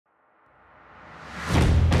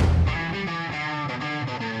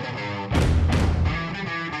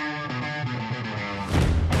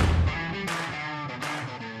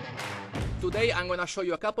Today I'm gonna show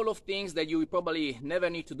you a couple of things that you probably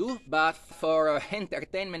never need to do, but for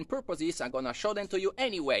entertainment purposes I'm gonna show them to you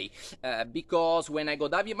anyway, because when I go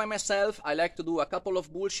diving by myself I like to do a couple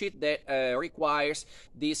of bullshit that requires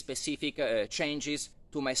these specific changes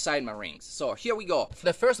to my Sidemount rings. So here we go.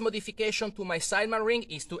 The first modification to my Sidemount ring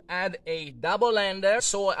is to add a double ender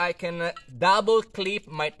so I can double clip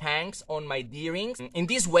my tanks on my D-rings. In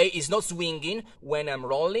this way it's not swinging when I'm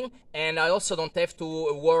rolling, and I also don't have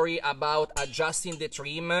to worry about adjusting the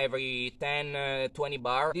trim every 10-20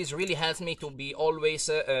 bar. This really helps me to be always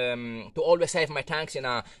have my tanks in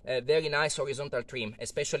a very nice horizontal trim,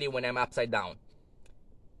 especially when I'm upside down.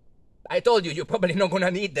 I told you, you're probably not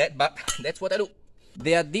gonna need that, but that's what I do.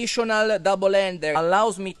 The additional double ender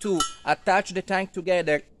allows me to attach the tank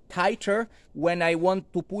together tighter when I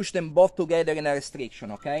want to push them both together in a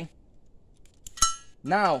restriction, okay?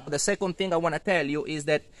 Now, the second thing I want to tell you is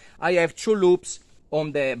that I have two loops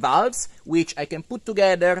on the valves, which I can put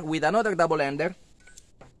together with another double ender.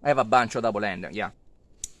 I have a bunch of double ender, yeah.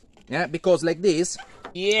 Yeah, because like this,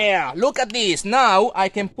 yeah, look at this. Now I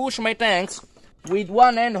can push my tanks with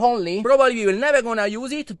one end only. Probably you will never gonna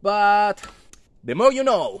use it, but the more you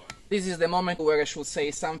know. This is the moment where I should say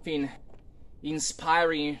something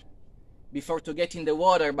inspiring before to get in the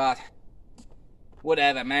water, but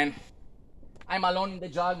whatever, man. I'm alone in the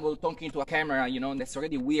jungle talking to a camera, you know, that's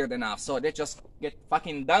already weird enough, so let's just get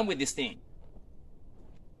fucking done with this thing.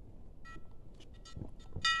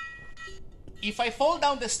 If I fall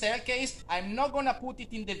down the staircase, I'm not gonna put it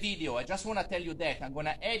in the video, I just wanna tell you that. I'm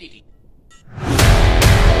gonna edit it.